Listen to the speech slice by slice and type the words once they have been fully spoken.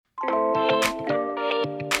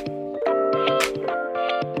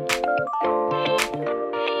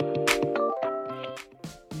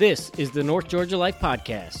This is the North Georgia Life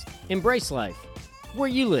Podcast. Embrace life where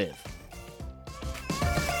you live.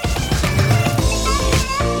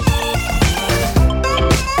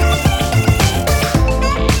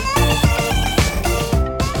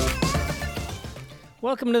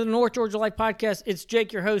 Welcome to the North Georgia Life Podcast. It's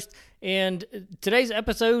Jake, your host, and today's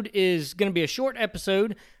episode is going to be a short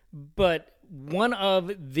episode, but one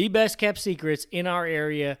of the best kept secrets in our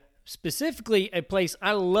area, specifically a place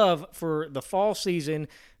I love for the fall season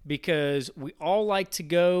because we all like to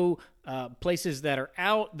go places that are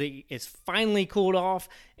out. It's finally cooled off,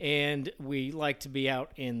 and we like to be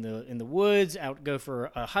out in the woods, go for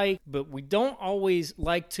a hike, but we don't always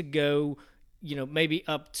like to go maybe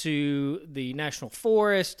up to the national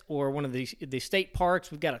forest or one of the state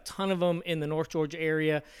parks. We've got a ton of them in the North Georgia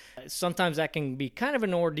area. Sometimes that can be kind of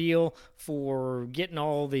an ordeal for getting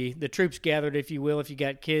all the troops gathered, if you will. If you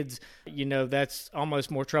got kids, that's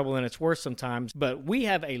almost more trouble than it's worth sometimes. But we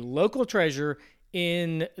have a local treasure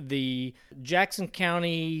in the Jackson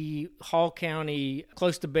County, Hall County,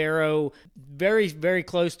 close to Barrow, very, very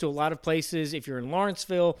close to a lot of places. If you're in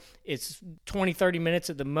Lawrenceville, it's 20, 30 minutes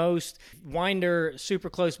at the most. Winder, super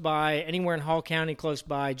close by. Anywhere in Hall County, close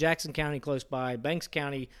by. Jackson County, close by. Banks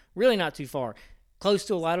County, really not too far. Close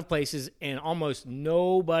to a lot of places, and almost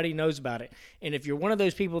nobody knows about it. And if you're one of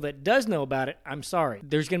those people that does know about it, I'm sorry.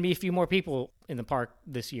 There's going to be a few more people in the park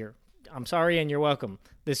this year. I'm sorry, and you're welcome.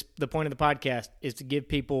 The point of the podcast is to give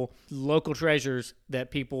people local treasures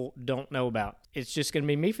that people don't know about. It's just going to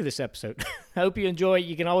be me for this episode. I hope you enjoy it.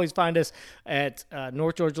 You can always find us at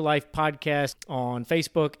North Georgia Life Podcast on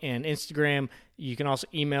Facebook and Instagram. You can also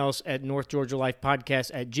email us at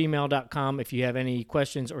northgeorgialifepodcast@gmail.com if you have any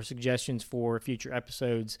questions or suggestions for future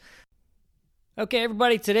episodes. Okay,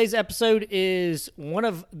 everybody, today's episode is one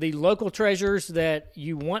of the local treasures that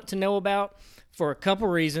you want to know about for a couple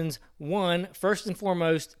reasons. One, first and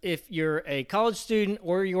foremost, if you're a college student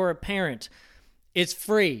or you're a parent, it's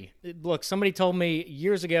free. Look, somebody told me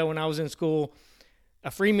years ago when I was in school, a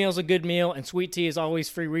free meal's a good meal and sweet tea is always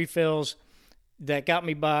free refills. That got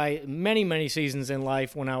me by many, many seasons in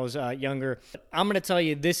life when I was younger. I'm going to tell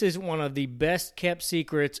you, this is one of the best kept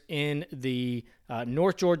secrets in the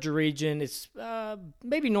North Georgia region. It's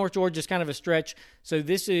maybe North Georgia is kind of a stretch. So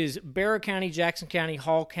this is Barrow County, Jackson County,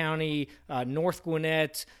 Hall County, North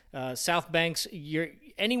Gwinnett, South Banks. You're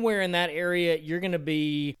anywhere in that area, you're going to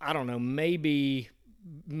be, I don't know, maybe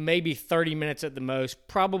 30 minutes at the most,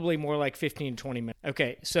 probably more like 15 to 20 minutes.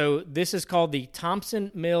 Okay, so this is called the Thompson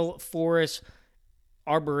Mill Forest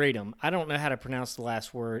Arboretum. I don't know how to pronounce the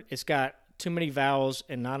last word. It's got too many vowels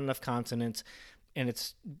and not enough consonants, and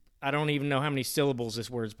I don't even know how many syllables this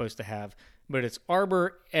word is supposed to have, but it's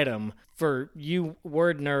Arboretum. For you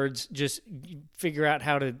word nerds, just figure out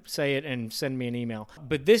how to say it and send me an email.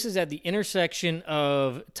 But this is at the intersection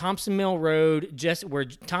of Thompson Mill Road, where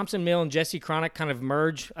Thompson Mill and Jesse Chronic kind of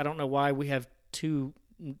merge. I don't know why we have two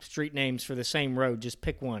street names for the same road. Just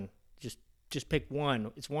pick one. Just pick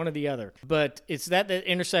one. It's one or the other. But it's that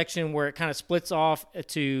intersection where it kind of splits off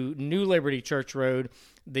to New Liberty Church Road.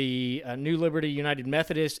 The New Liberty United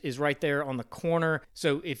Methodist is right there on the corner.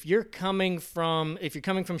 So if you're coming from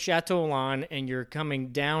Chateau Lawn and you're coming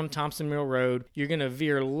down Thompson Mill Road, you're going to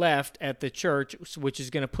veer left at the church, which is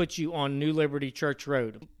going to put you on New Liberty Church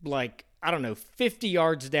Road. Like, I don't know, 50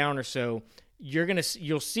 yards down or so.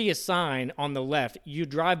 You'll see a sign on the left. You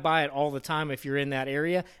drive by it all the time if you're in that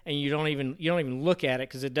area, and you don't even look at it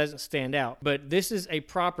because it doesn't stand out. But this is a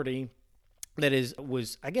property that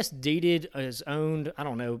was I guess deeded as owned. I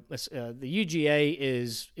don't know. The UGA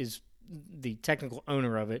is the technical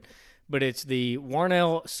owner of it, but it's the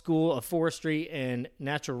Warnell School of Forestry and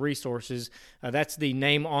Natural Resources. That's the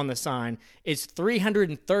name on the sign. It's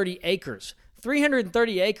 330 acres.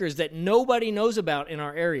 330 acres that nobody knows about in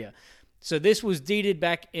our area. So this was deeded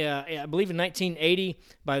back, I believe, in 1980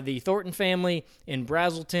 by the Thornton family in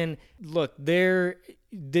Brazelton. Look,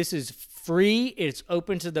 this is free. It's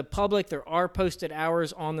open to the public. There are posted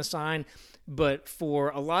hours on the sign. But for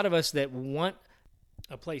a lot of us that want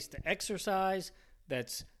a place to exercise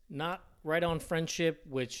that's not right on Friendship,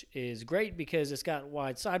 which is great because it's got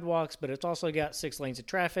wide sidewalks, but it's also got 6 lanes of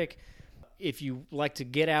traffic. If you like to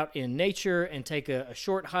get out in nature and take a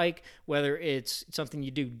short hike, whether it's something you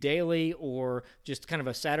do daily or just kind of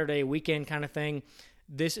a Saturday weekend kind of thing,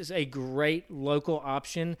 this is a great local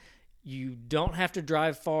option. You don't have to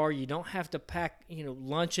drive far. You don't have to pack,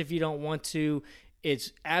 lunch if you don't want to.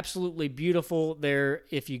 It's absolutely beautiful there.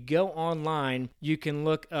 If you go online, you can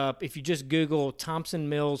look up, if you just Google Thompson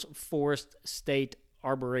Mills Forest State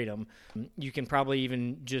Arboretum, you can probably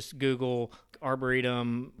even just Google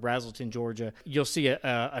Arboretum, Brazelton, Georgia. You'll see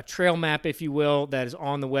a trail map, if you will, that is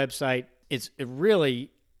on the website. It's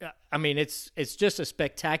just a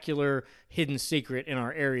spectacular hidden secret in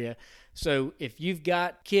our area. So if you've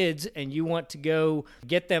got kids and you want to go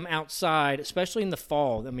get them outside, especially in the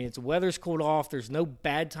fall, it's weather's cooled off. There's no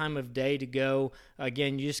bad time of day to go.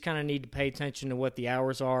 Again, you just kind of need to pay attention to what the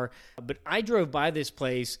hours are. But I drove by this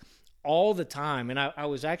place all the time, and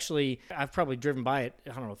I've probably driven by it,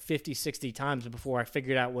 50, 60 times before I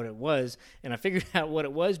figured out what it was. And I figured out what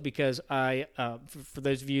it was because for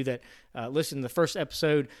those of you that listened to the first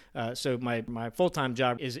episode, so my full-time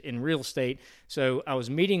job is in real estate. So I was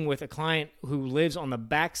meeting with a client who lives on the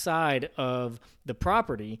backside of the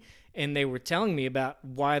property, and they were telling me about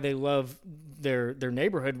why they love their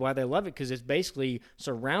neighborhood, why they love it, because it's basically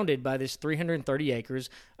surrounded by this 330 acres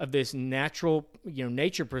of this natural,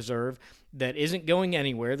 nature preserve that isn't going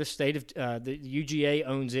anywhere. The state of the UGA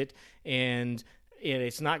owns it, and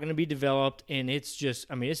it's not going to be developed. And it's just,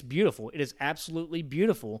 it's beautiful. It is absolutely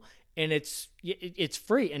beautiful, and it's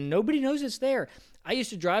free, and nobody knows it's there. I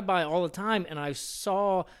used to drive by all the time, and I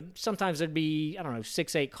saw sometimes there'd be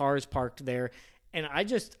 6, 8 cars parked there. And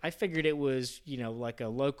I figured it was, like a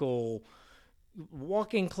local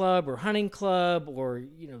walking club or hunting club or,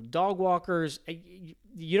 dog walkers.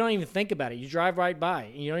 You don't even think about it. You drive right by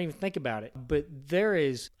and you don't even think about it. But there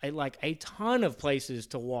is a ton of places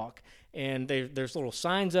to walk. And there's little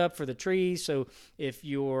signs up for the trees. So if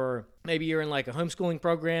maybe you're in like a homeschooling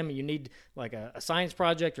program and you need like a science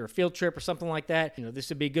project or a field trip or something like that, this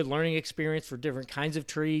would be a good learning experience for different kinds of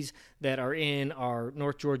trees that are in our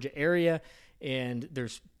North Georgia area. And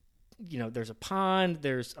there's a pond,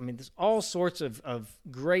 there's all sorts of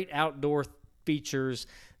great outdoor features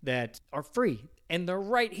that are free, and they're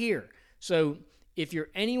right here. So if you're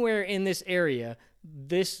anywhere in this area,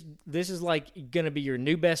 this is like going to be your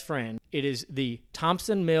new best friend. It is the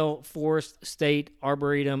Thompson Mill Forest State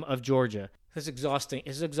Arboretum of Georgia. It's exhausting.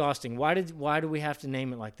 It's exhausting. Why do we have to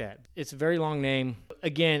name it like that? It's a very long name.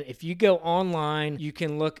 Again, if you go online, you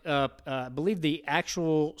can look up, I believe the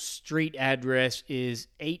actual street address is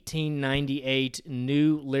 1898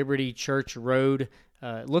 New Liberty Church Road.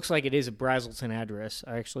 It looks like it is a Brazelton address.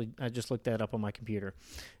 I just looked that up on my computer.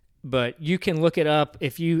 But you can look it up.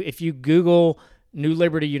 If you Google New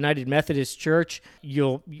Liberty United Methodist Church,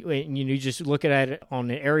 you just look at it on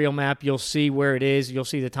the aerial map, you'll see where it is. You'll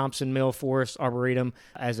see the Thompson Mill Forest Arboretum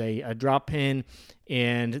as a drop pin,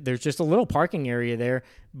 and there's just a little parking area there,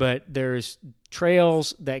 but there's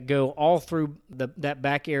trails that go all through that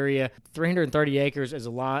back area. 330 acres is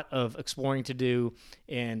a lot of exploring to do,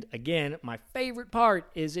 and again, my favorite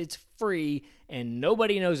part is it's free and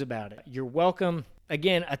nobody knows about it. You're welcome.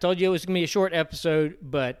 Again, I told you it was going to be a short episode,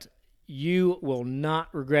 but you will not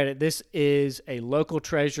regret it. This is a local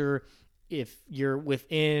treasure. If you're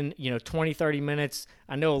within, 20, 30 minutes,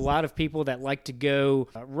 I know a lot of people that like to go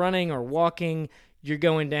running or walking. You're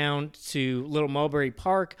going down to Little Mulberry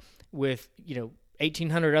Park with,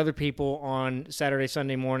 1,800 other people on Saturday,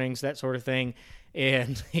 Sunday mornings, that sort of thing.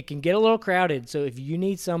 And it can get a little crowded. So if you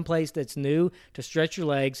need someplace that's new to stretch your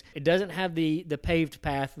legs, it doesn't have the paved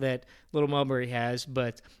path that Little Mulberry has,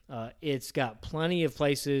 but it's got plenty of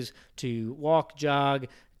places to walk, jog,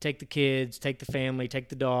 take the kids, take the family, take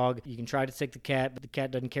the dog. You can try to take the cat, but the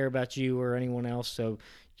cat doesn't care about you or anyone else, so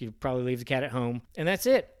you probably leave the cat at home. And that's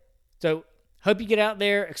it. So hope you get out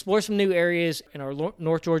there, explore some new areas in our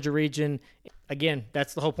North Georgia region. Again,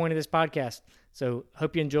 that's the whole point of this podcast. So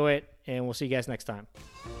hope you enjoy it, and we'll see you guys next time.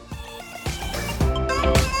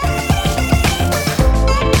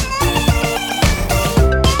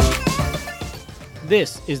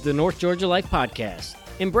 This is the North Georgia Life Podcast.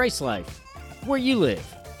 Embrace life where you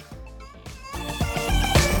live.